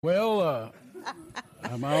Well,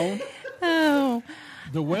 am I on? Oh.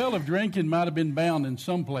 The well of drinking might have been bound in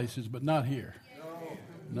some places, but not here.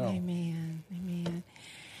 No. Amen. Amen.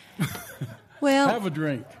 Well, Have a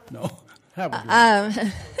drink. No. Have a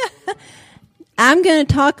drink. I'm going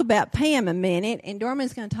to talk about Pam a minute, and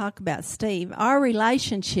Dorman's going to talk about Steve. Our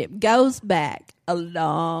relationship goes back a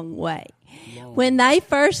long way. When they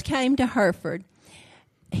first came to Hereford,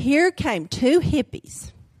 here came two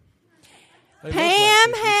hippies. They Pam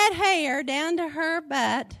look like had hair down to her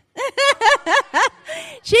butt.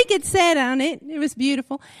 She could sit on it. It was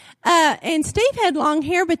beautiful. And Steve had long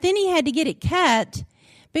hair, but then he had to get it cut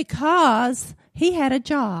because he had a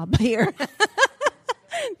job here.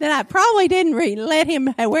 That I probably didn't let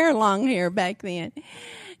him wear long hair back then.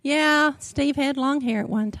 Yeah, Steve had long hair at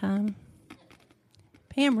one time.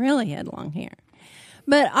 Pam really had long hair.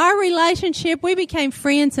 But our relationship, we became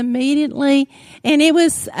friends immediately, and it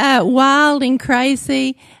was wild and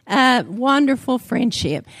crazy, wonderful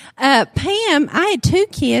friendship. Pam, I had two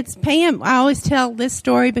kids. Pam, I always tell this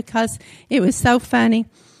story because it was so funny.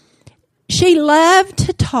 She loved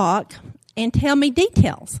to talk and tell me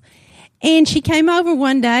details. And she came over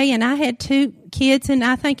one day, and I had two kids, and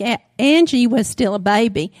I think Angie was still a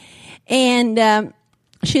baby, and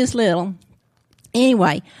she was little.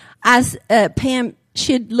 Anyway, Pam,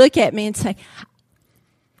 she'd look at me and say,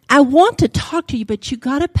 I want to talk to you, but you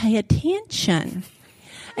got to pay attention.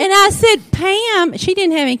 And I said, Pam, she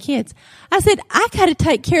didn't have any kids. I said, I got to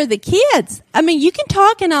take care of the kids. I mean, you can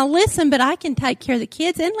talk and I'll listen, but I can take care of the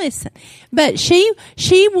kids and listen. But she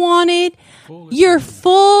wanted your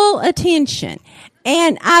full attention.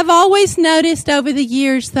 And I've always noticed over the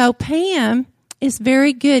years, though, Pam is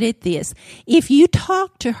very good at this. If you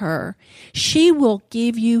talk to her, she will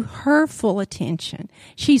give you her full attention.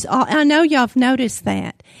 I know y'all have noticed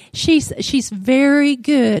that. She's very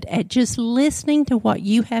good at just listening to what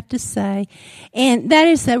you have to say. And that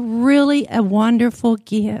is really a wonderful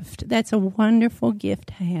gift. That's a wonderful gift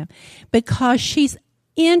to have because she's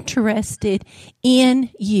interested in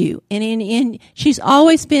you. And she's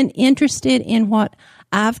always been interested in what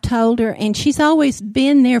I've told her, and she's always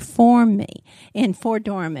been there for me and for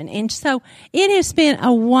Dorman. And so it has been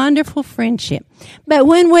a wonderful friendship. But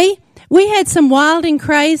when we had some wild and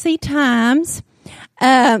crazy times,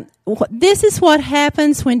 this is what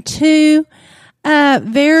happens when two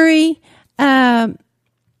very, I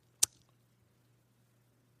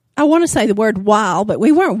want to say the word wild, but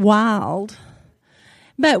we weren't wild.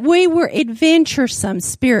 But we were adventuresome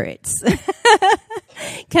spirits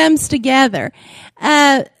comes together.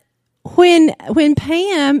 When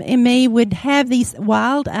Pam and me would have these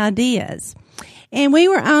wild ideas, and we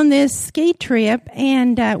were on this ski trip,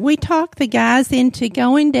 and we talked the guys into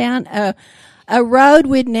going down a road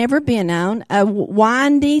we'd never been on, a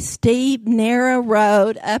windy, steep, narrow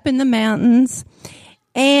road up in the mountains.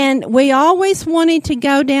 And we always wanted to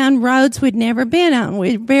go down roads we'd never been on.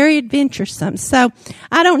 We were very adventuresome. So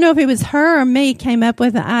I don't know if it was her or me came up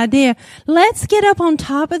with the idea. Let's get up on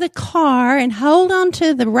top of the car and hold on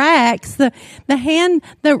to the racks. No,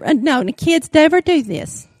 the kids never do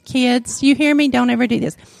this. Kids, you hear me? Don't ever do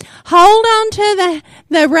this. Hold on to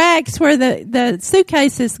the racks where the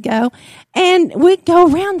suitcases go, and we'd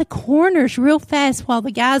go around the corners real fast while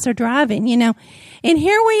the guys are driving, you know. And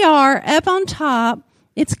here we are up on top.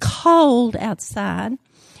 It's cold outside.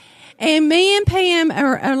 And me and Pam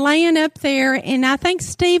are laying up there, and I think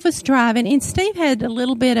Steve was driving, and Steve had a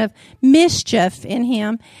little bit of mischief in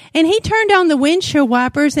him. And he turned on the windshield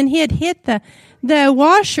wipers, and he had hit the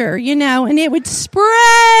washer, you know, and it would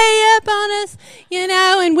spray up on us, you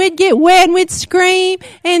know, and we'd get wet and we'd scream,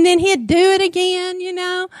 and then he'd do it again, you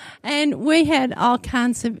know. And we had all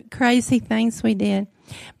kinds of crazy things we did.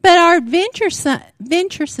 But our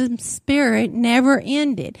adventuresome spirit never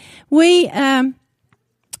ended. We'd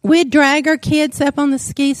drag our kids up on the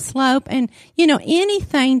ski slope and, you know,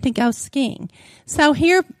 anything to go skiing. So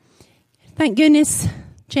here, thank goodness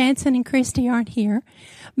Jansen and Christy aren't here.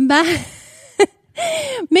 But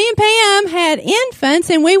me and Pam had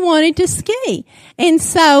infants, and we wanted to ski. And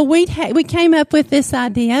so we came up with this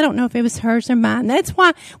idea. I don't know if it was hers or mine. That's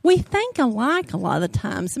why we think alike a lot of the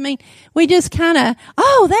times. I mean, we just kind of,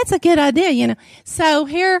 that's a good idea, you know. So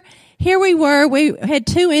here we were. We had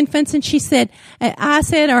two infants, and she said, I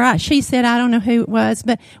don't know who it was,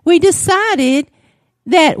 but we decided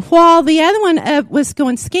that while the other one was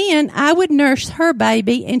going skiing, I would nurse her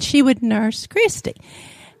baby, and she would nurse Christy.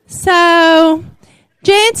 So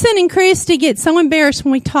Jansen and Christy get so embarrassed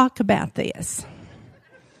when we talk about this.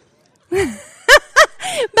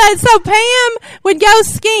 But so Pam would go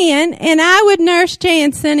skiing, and I would nurse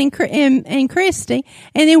Jansen and Christy,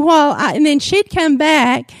 and then she'd come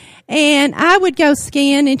back, and I would go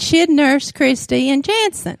skiing, and she'd nurse Christy and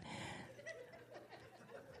Jansen.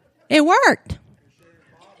 It worked.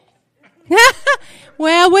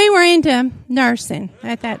 Well, we were into nursing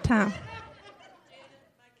at that time.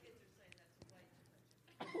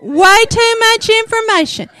 Way too much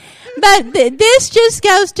information. But this just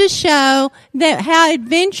goes to show that how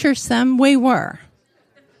adventuresome we were.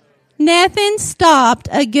 Nothing stopped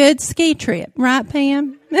a good ski trip, right,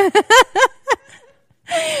 Pam?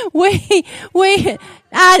 We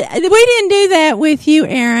didn't do that with you,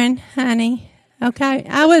 Aaron, honey. Okay,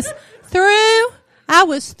 I was through.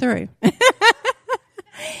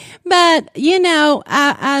 But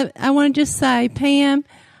I want to just say, Pam,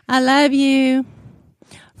 I love you.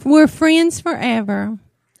 We're friends forever.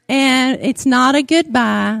 And it's not a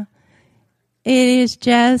goodbye. It is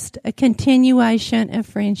just a continuation of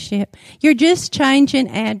friendship. You're just changing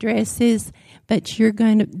addresses, but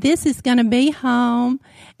this is going to be home,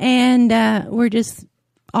 and we're just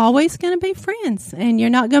always going to be friends, and you're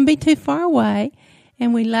not going to be too far away,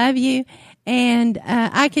 and we love you. And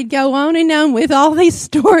I could go on and on with all these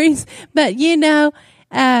stories, but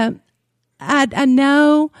I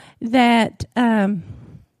know that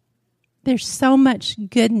there's so much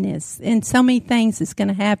goodness and so many things that's going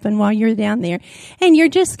to happen while you're down there. And you're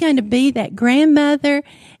just going to be that grandmother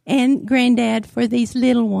and granddad for these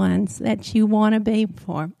little ones that you want to be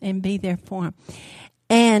for and be there for them.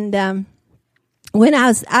 And when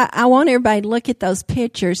I want everybody to look at those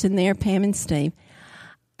pictures in there, Pam and Steve.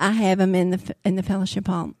 I have them in the fellowship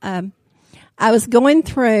hall. I was going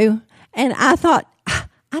through, and I thought,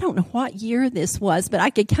 I don't know what year this was, but I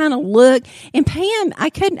could kind of look. And Pam, I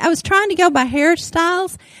was trying to go by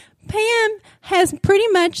hairstyles. Pam has pretty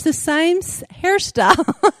much the same hairstyle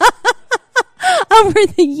over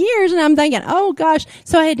the years. And I'm thinking, oh gosh.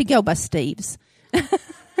 So I had to go by Steve's.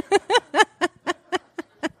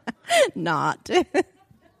 Not.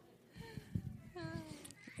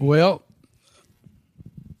 Well,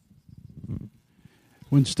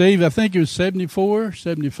 when Steve, I think it was 74,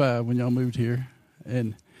 75 when y'all moved here.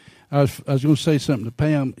 And I was going to say something to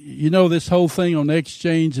Pam. This whole thing on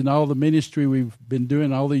exchange and all the ministry we've been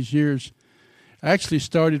doing all these years actually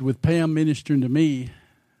started with Pam ministering to me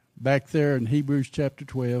back there in Hebrews chapter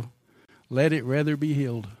 12. Let it rather be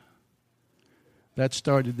healed. That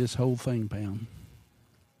started this whole thing, Pam.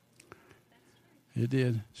 It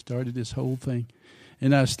did. Started this whole thing.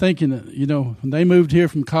 And I was thinking, when they moved here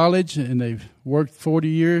from college and they've worked 40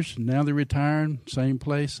 years, and now they're retiring, same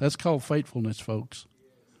place. That's called faithfulness, folks.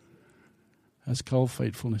 That's called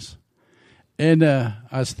faithfulness. And I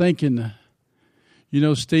was thinking,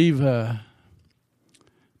 Steve, about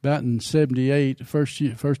in 78, first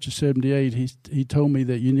of 78, he told me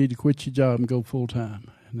that you need to quit your job and go full time.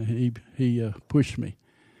 And he pushed me.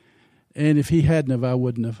 And if he hadn't have, I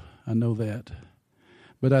wouldn't have. I know that.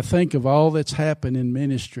 But I think of all that's happened in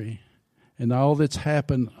ministry and all that's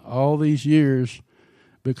happened all these years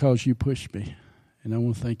because you pushed me. And I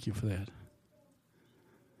want to thank you for that.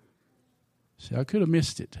 See, I could have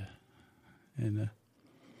missed it. And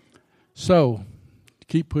so,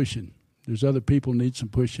 keep pushing. There's other people need some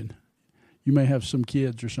pushing. You may have some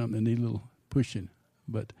kids or something that need a little pushing.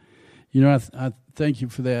 But, I thank you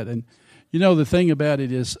for that. And, the thing about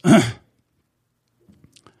it is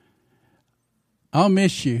I'll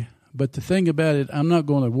miss you, but the thing about it, I'm not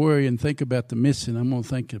going to worry and think about the missing. I'm going to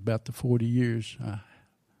think about the 40 years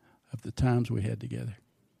of the times we had together.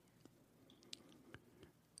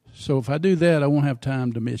 So if I do that, I won't have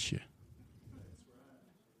time to miss you.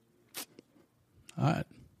 All right.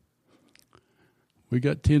 We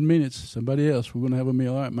got 10 minutes. Somebody else. We're going to have a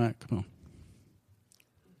meal. All right, Mike, come on.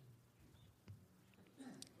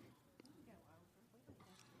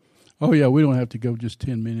 Oh, yeah, we don't have to go just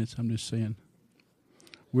 10 minutes. I'm just saying.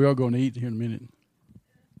 We are going to eat here in a minute.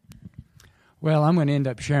 Well, I'm going to end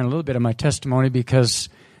up sharing a little bit of my testimony because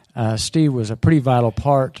Steve was a pretty vital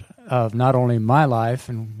part of not only my life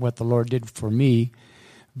and what the Lord did for me,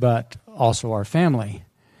 but also our family.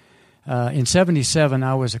 In 77,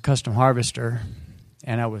 I was a custom harvester,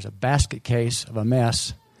 and I was a basket case of a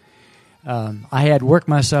mess. I had worked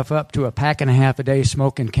myself up to a pack and a half a day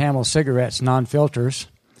smoking Camel cigarettes, non-filters,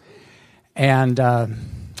 and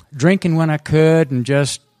drinking when I could, and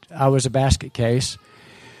I was a basket case.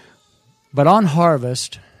 But on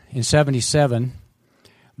harvest in 77,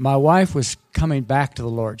 my wife was coming back to the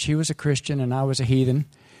Lord. She was a Christian and I was a heathen,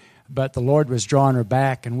 but the Lord was drawing her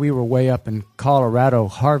back, and we were way up in Colorado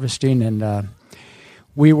harvesting, and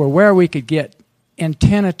we were where we could get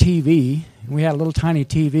antenna TV. We had a little tiny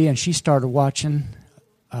TV, and she started watching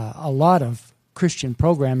a lot of Christian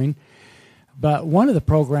programming. But one of the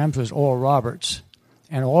programs was Oral Roberts.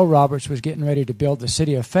 And Oral Roberts was getting ready to build the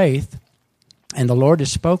City of Faith. And the Lord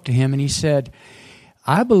just spoke to him, and he said,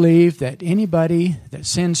 I believe that anybody that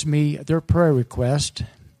sends me their prayer request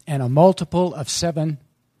and a multiple of $7,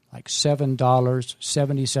 like $7,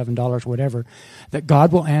 $77, whatever, that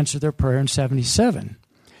God will answer their prayer in 77.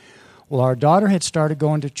 Well, our daughter had started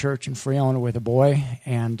going to church in Friona with a boy,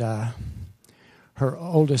 and her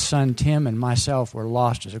oldest son, Tim, and myself were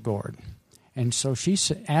lost as a gourd. And so she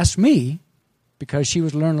asked me, because she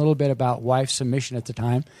was learning a little bit about wife submission at the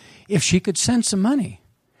time, if she could send some money.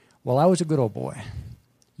 Well, I was a good old boy.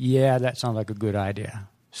 Yeah, that sounds like a good idea.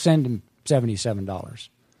 Send him $77.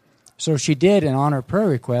 So she did, and on her prayer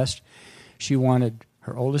request, she wanted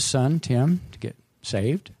her oldest son, Tim, to get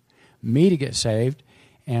saved, me to get saved,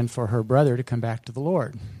 and for her brother to come back to the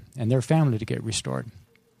Lord, and their family to get restored.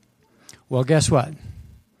 Well, guess what?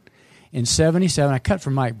 In 77, I cut for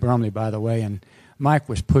Mike Brumley, by the way, and Mike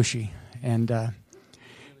was pushy, and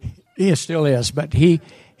he still is, but he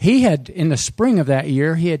had, in the spring of that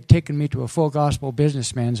year, he had taken me to a full gospel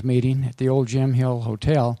businessman's meeting at the old Gem Hill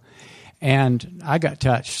Hotel, and I got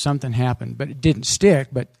touched. Something happened, but it didn't stick,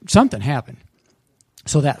 but something happened.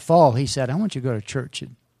 So that fall, he said, I want you to go to church at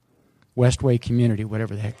Westway Community,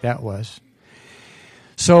 whatever the heck that was.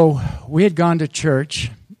 So we had gone to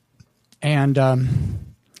church, and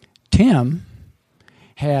Tim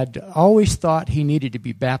had always thought he needed to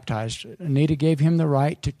be baptized. Anita gave him the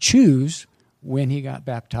right to choose when he got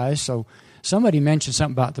baptized. So somebody mentioned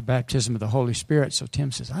something about the baptism of the Holy Spirit. So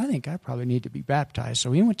Tim says, I think I probably need to be baptized.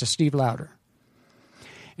 So he went to Steve Lauder.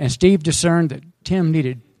 And Steve discerned that Tim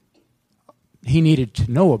needed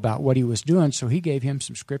to know about what he was doing, so he gave him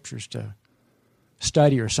some scriptures to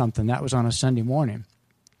study or something. That was on a Sunday morning.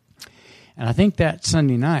 And I think that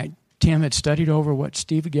Sunday night, Tim had studied over what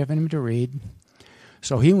Steve had given him to read.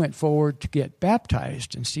 So he went forward to get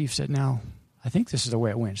baptized. And Steve said, now, I think this is the way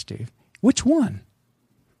it went, Steve. Which one?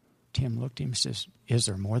 Tim looked at him and says, is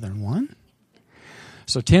there more than one?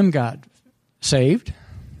 So Tim got saved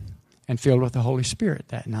and filled with the Holy Spirit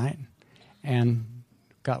that night and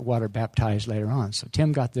got water baptized later on. So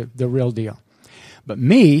Tim got the real deal. But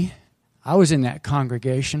me, I was in that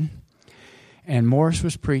congregation, and Morris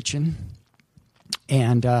was preaching,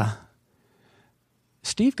 and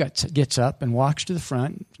Steve gets up and walks to the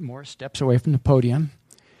front. Morris steps away from the podium,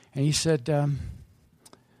 and he said,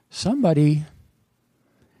 somebody,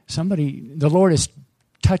 the Lord is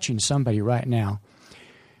touching somebody right now.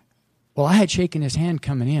 Well, I had shaken his hand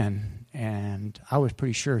coming in, and I was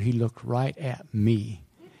pretty sure he looked right at me.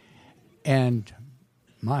 And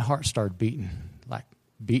my heart started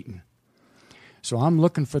beating. So I'm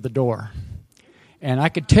looking for the door. And I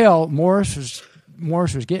could tell Morris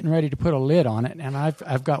was getting ready to put a lid on it, and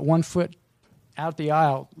I've got one foot out the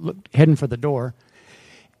aisle heading for the door.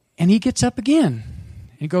 And he gets up again.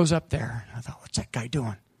 He goes up there. I thought, what's that guy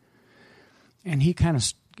doing? And he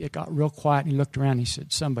it got real quiet, and he looked around and he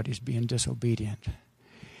said, somebody's being disobedient.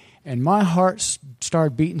 And my heart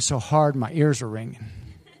started beating so hard my ears were ringing.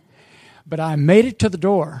 But I made it to the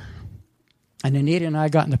door, and Anita and I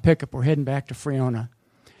got in the pickup. We're heading back to Friona.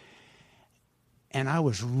 And I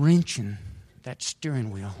was wrenching that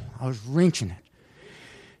steering wheel. I was wrenching it.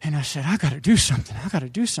 And I said, I got to do something.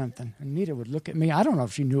 And Anita would look at me. I don't know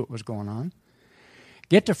if she knew what was going on.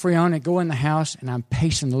 Get to Friona, go in the house, and I'm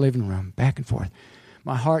pacing the living room back and forth.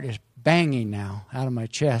 My heart is banging now out of my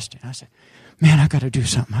chest. And I said, man, I got to do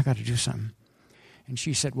something. And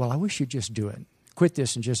she said, well, I wish you'd just do it. Quit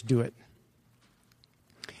this and just do it.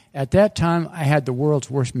 At that time, I had the world's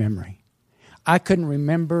worst memory. I couldn't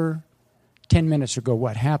remember 10 minutes ago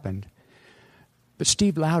what happened. But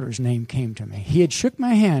Steve Lauder's name came to me. He had shook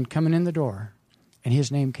my hand coming in the door, and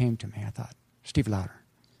his name came to me. I thought, Steve Lauder,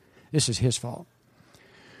 this is his fault.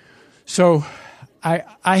 So I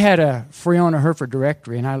had a Friona Hereford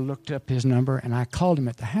directory, and I looked up his number, and I called him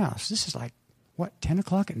at the house. This is 10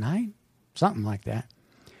 o'clock at night? Something like that.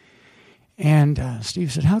 And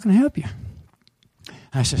Steve said, how can I help you?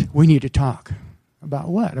 I said, we need to talk. About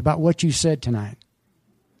what? About what you said tonight.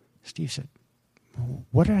 Steve said,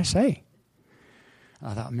 what did I say?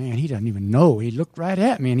 I thought, man, he doesn't even know. He looked right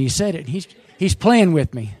at me, and he said it. He's playing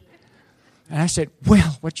with me. And I said,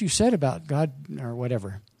 well, what you said about God or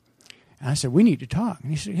whatever. And I said, we need to talk.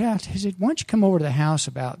 And he said, yeah. He said, why don't you come over to the house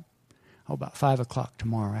about 5 o'clock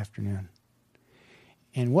tomorrow afternoon?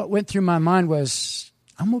 And what went through my mind was,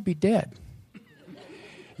 I'm going to be dead.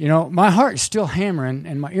 You know, my heart is still hammering,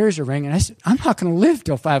 and my ears are ringing. I said, I'm not going to live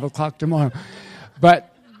till 5 o'clock tomorrow.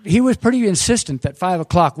 But he was pretty insistent that 5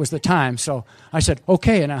 o'clock was the time. So I said,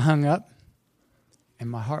 okay, and I hung up, and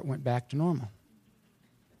my heart went back to normal.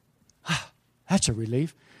 That's a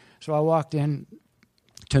relief. So I walked in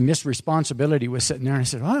to Miss Responsibility was sitting there, and I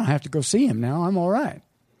said, I don't have to go see him now. I'm all right.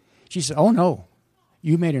 She said, oh, no.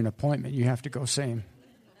 You made an appointment. You have to go see him.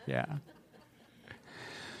 Yeah.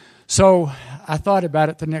 So I thought about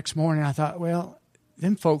it the next morning. I thought, well,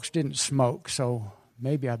 them folks didn't smoke, so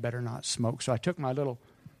maybe I better not smoke. So I took my little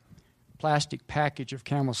plastic package of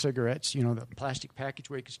Camel cigarettes, you know, the plastic package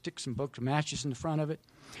where you could stick some books of matches in the front of it,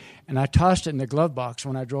 and I tossed it in the glove box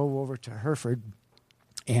when I drove over to Hereford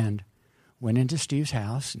and went into Steve's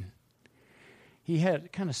house. And he had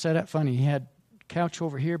it kind of set up funny. He had a couch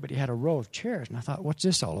over here, but he had a row of chairs, and I thought, what's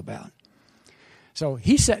this all about? So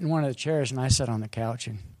he sat in one of the chairs, and I sat on the couch,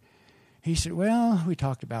 and he said, well, we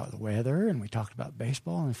talked about the weather, and we talked about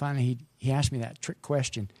baseball, and finally he asked me that trick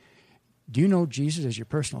question, do you know Jesus as your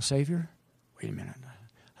personal Savior? Wait a minute.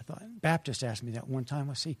 I thought, Baptist asked me that one time.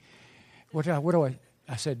 Let's see. What do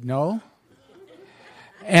I said, no.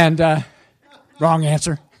 And wrong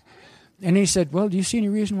answer. And he said, well, do you see any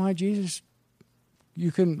reason why Jesus,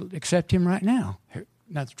 you couldn't accept him right now? Here,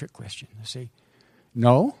 another trick question. Let's see.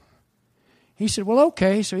 No. He said, well,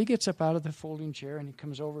 okay. So he gets up out of the folding chair, and he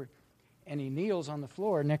comes over, and he kneels on the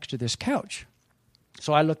floor next to this couch.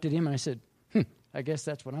 So I looked at him, and I said, I guess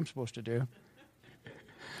that's what I'm supposed to do.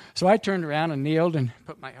 So I turned around and kneeled and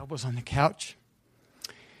put my elbows on the couch.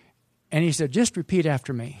 And he said, just repeat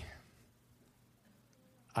after me.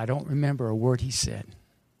 I don't remember a word he said.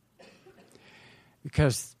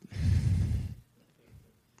 Because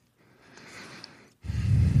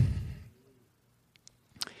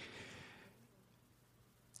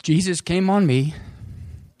Jesus came on me,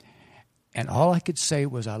 and all I could say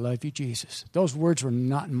was, I love you, Jesus. Those words were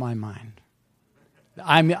not in my mind.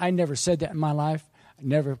 I never said that in my life. I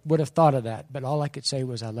never would have thought of that. But all I could say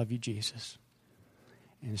was, I love you, Jesus.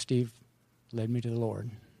 And Steve led me to the Lord.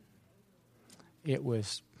 It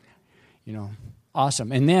was,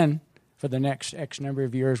 awesome. And then for the next X number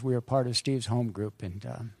of years, we were part of Steve's home group.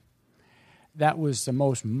 And that was the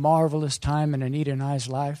most marvelous time in Anita and I's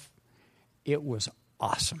life. It was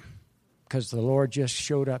awesome because the Lord just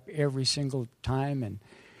showed up every single time and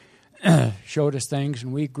showed us things,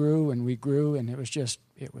 and we grew, and it was just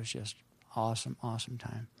awesome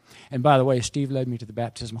time. And by the way, Steve led me to the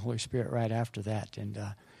baptism of the Holy Spirit right after that. And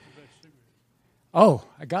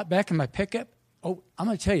I got back in my pickup. Oh, I'm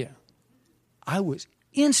going to tell you, I was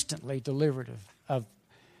instantly delivered of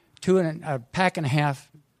a pack and a half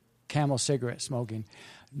Camel cigarette smoking.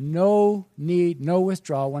 No need, no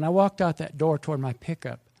withdrawal. When I walked out that door toward my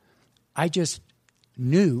pickup, I just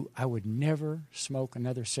knew I would never smoke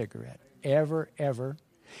another cigarette, ever.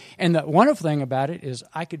 And the wonderful thing about it is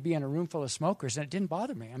I could be in a room full of smokers, and it didn't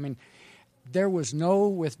bother me. I mean, there was no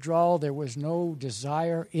withdrawal. There was no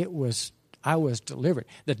desire. I was delivered.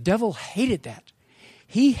 The devil hated that.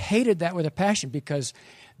 He hated that with a passion because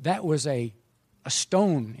that was a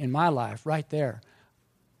stone in my life right there.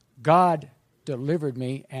 God delivered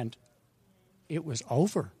me, and it was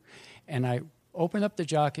over. And I opened up the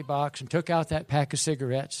jockey box and took out that pack of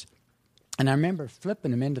cigarettes, and I remember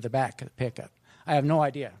flipping them into the back of the pickup. I have no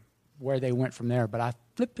idea where they went from there, but I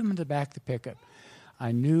flipped them into the back of the pickup.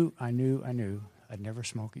 I knew I'd never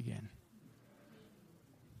smoke again.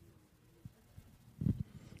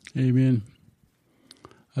 Amen.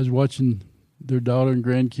 I was watching their daughter and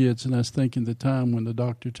grandkids, and I was thinking the time when the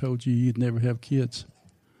doctor told you you'd never have kids.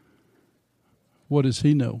 What does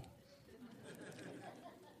he know?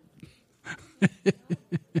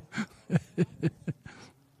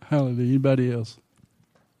 Hallelujah. Anybody else?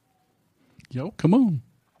 Yo, come on.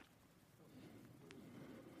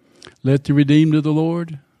 Let the redeemed of the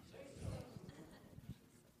Lord.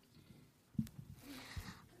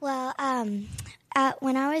 Well,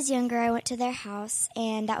 when I was younger, I went to their house,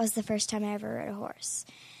 and that was the first time I ever rode a horse.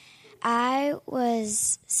 I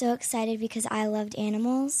was so excited because I loved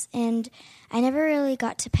animals, and I never really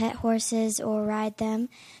got to pet horses or ride them,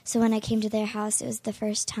 so when I came to their house, it was the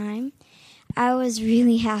first time. I was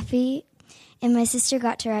really happy, and my sister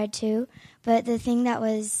got to ride too, but the thing that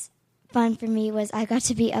was fun for me was I got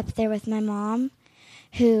to be up there with my mom,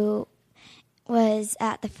 who was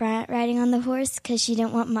at the front riding on the horse because she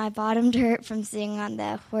didn't want my bottom to hurt from sitting on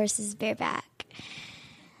the horse's bare back.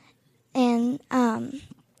 And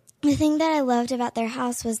the thing that I loved about their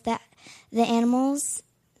house was that the animals,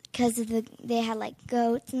 because they had like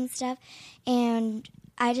goats and stuff, and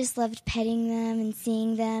I just loved petting them and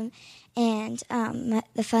seeing them. And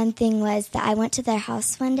the fun thing was that I went to their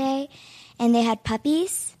house one day, and they had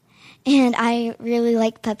puppies, and I really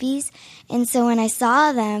like puppies. And so when I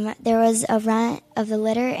saw them, there was a runt of the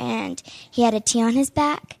litter, and he had a T on his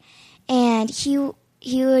back, and he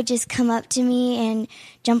would just come up to me and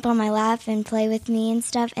jump on my lap and play with me and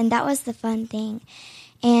stuff, and that was the fun thing.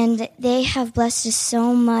 And they have blessed us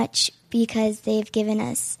so much because they've given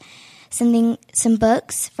us some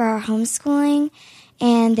books for our homeschooling,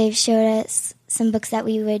 and they've showed us some books that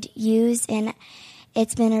we would use, and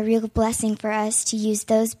it's been a real blessing for us to use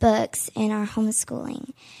those books in our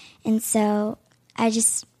homeschooling. And so I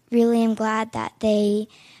just really am glad that they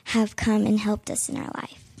have come and helped us in our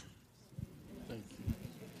life.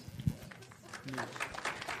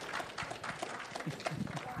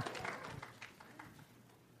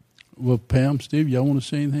 Well, Pam, Steve, y'all want to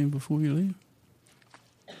say anything before you leave?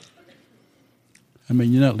 I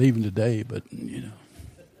mean, you're not leaving today, but, you know.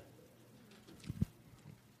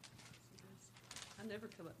 I never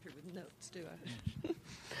come up here with notes, do I?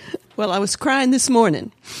 Well, I was crying this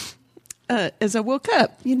morning. As I woke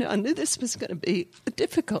up, I knew this was going to be a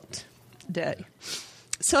difficult day.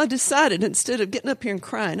 So I decided, instead of getting up here and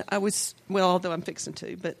crying, although I'm fixing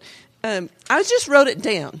to, but I just wrote it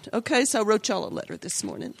down, okay? So I wrote y'all a letter this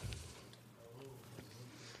morning.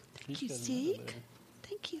 Thank you, Zeke.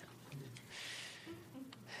 Thank you.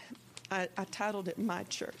 I titled it My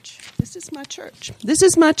Church. This is my church. This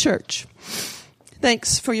is my church.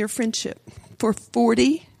 Thanks for your friendship for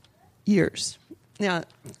 40 years. Now,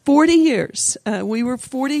 40 years. We were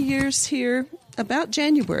 40 years here. About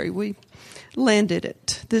January, we landed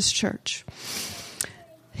at this church.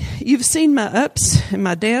 You've seen my ups and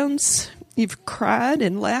my downs. You've cried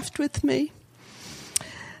and laughed with me.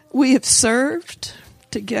 We have served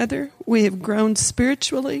together. We have grown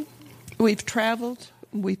spiritually. We've traveled.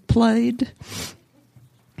 We've played.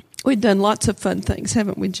 We've done lots of fun things,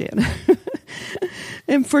 haven't we, Jana?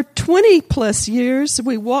 And for 20 plus years,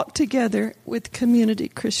 we walked together with Community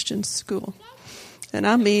Christian School. And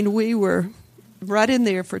I mean, we were right in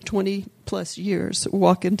there for 20 plus years,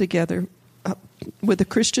 walking together with a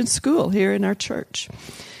Christian school here in our church.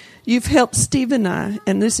 You've helped Steve and I,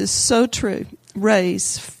 and this is so true,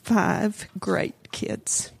 raise 5 great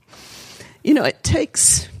kids. It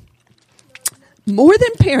takes more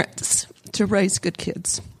than parents to raise good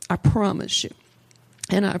kids, I promise you.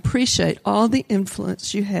 And I appreciate all the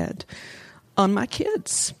influence you had on my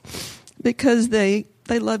kids because they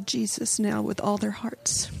love Jesus now with all their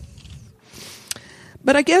hearts.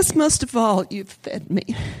 But I guess most of all, you've fed me.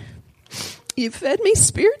 You've fed me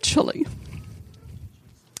spiritually.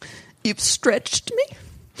 You've stretched me.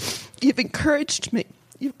 You've encouraged me.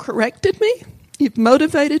 You've corrected me. You've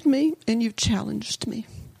motivated me. And you've challenged me.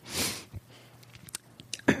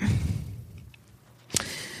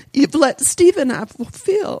 You've let Steve and I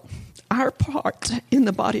fulfill our part in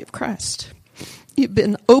the body of Christ. You've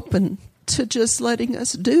been open to just letting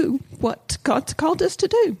us do what God's called us to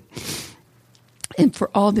do. And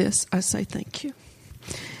for all this, I say thank you.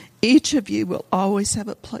 Each of you will always have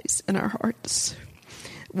a place in our hearts.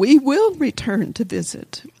 We will return to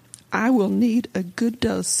visit. I will need a good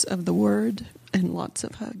dose of the word and lots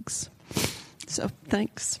of hugs. So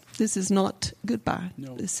thanks. This is not goodbye.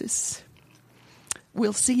 No. This is,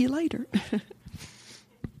 we'll see you later.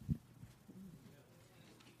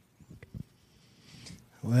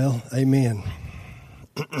 Well, amen.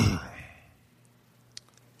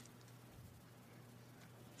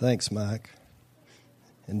 Thanks, Mike,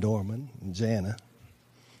 and Dorman, and Jana,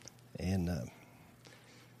 and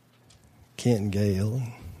Kent and Gail,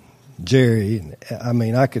 and Jerry. And,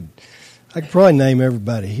 I could probably name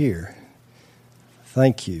everybody here.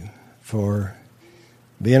 Thank you for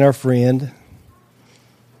being our friend,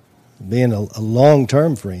 being a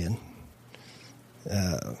long-term friend.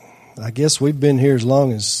 I guess we've been here as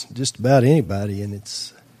long as just about anybody, and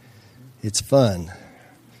it's fun.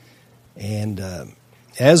 And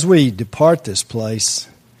as we depart this place,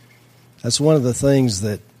 that's one of the things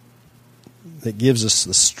that gives us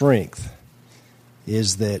the strength,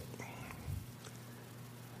 is that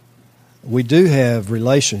we do have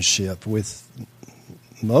relationship with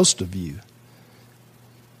most of you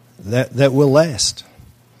that will last.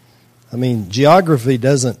 I mean, geography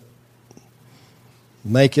doesn't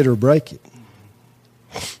make it or break it.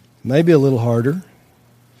 Maybe a little harder,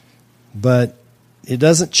 but it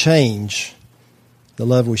doesn't change the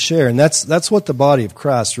love we share. And that's what the body of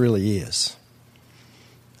Christ really is.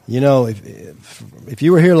 If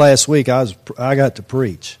you were here last week, I got to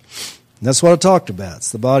preach. And that's what I talked about.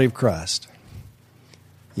 It's the body of Christ.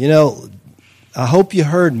 I hope you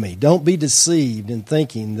heard me. Don't be deceived in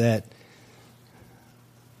thinking that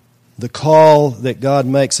the call that God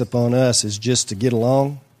makes upon us is just to get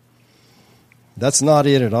along. That's not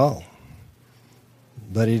it at all.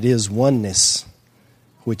 but it is oneness,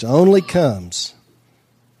 which only comes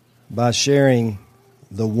by sharing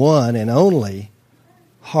the one and only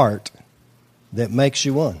heart that makes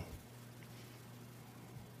you one.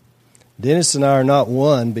 Dennis and I are not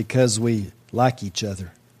one because we like each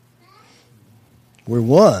other. We're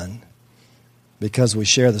one because we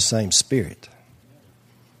share the same Spirit.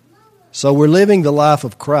 So we're living the life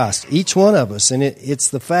of Christ, each one of us, and it's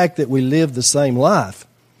the fact that we live the same life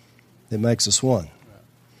that makes us one.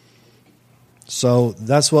 So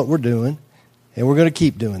that's what we're doing, and we're going to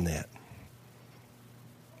keep doing that.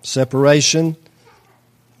 Separation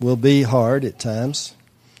will be hard at times,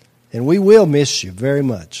 and we will miss you very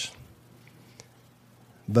much.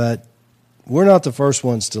 But we're not the first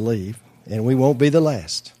ones to leave, and we won't be the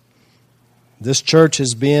last. This church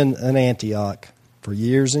has been an Antioch for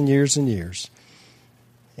years and years and years,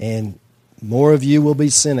 and more of you will be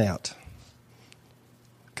sent out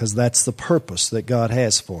because that's the purpose that God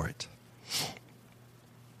has for it.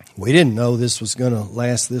 We didn't know this was going to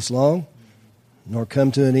last this long, nor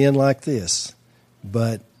come to an end like this,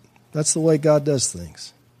 but that's the way God does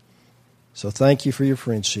things. So thank you for your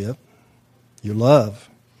friendship, your love.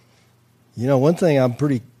 You know, one thing I'm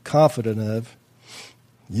pretty confident of,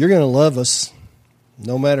 you're going to love us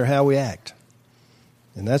no matter how we act.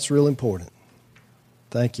 And that's real important.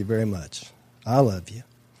 Thank you very much. I love you.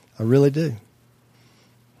 I really do.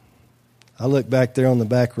 I look back there on the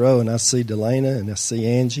back row and I see Delana and I see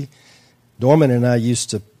Angie. Dorman and I used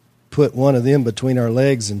to put one of them between our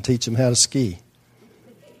legs and teach them how to ski.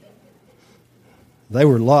 They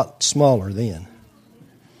were a lot smaller then.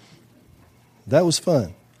 That was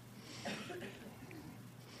fun.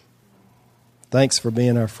 Thanks for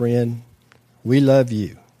being our friend. We love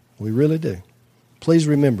you. We really do. Please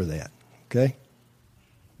remember that, okay?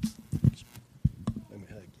 Let me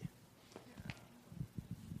hug you.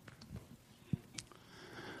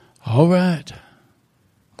 All right.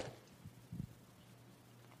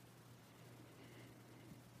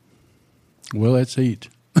 Well, let's eat.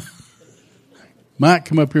 Might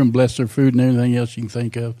come up here and bless their food and anything else you can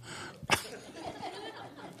think of.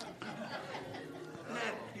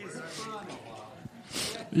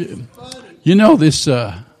 You know this.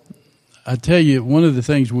 I tell you, one of the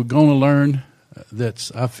things we're going to learn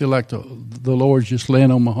that's I feel like the Lord's just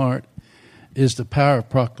laying on my heart is the power of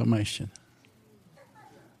proclamation.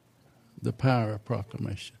 The power of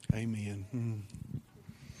proclamation. Amen.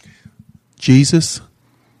 Jesus,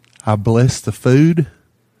 I bless the food.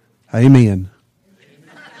 Amen.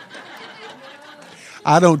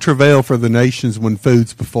 I don't travail for the nations when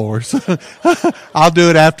food's before us. I'll do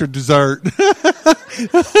it after dessert.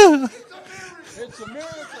 It's a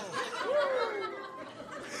miracle.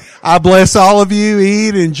 I bless all of you.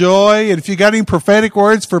 Eat, enjoy. And if you got any prophetic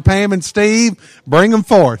words for Pam and Steve, bring them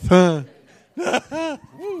forth.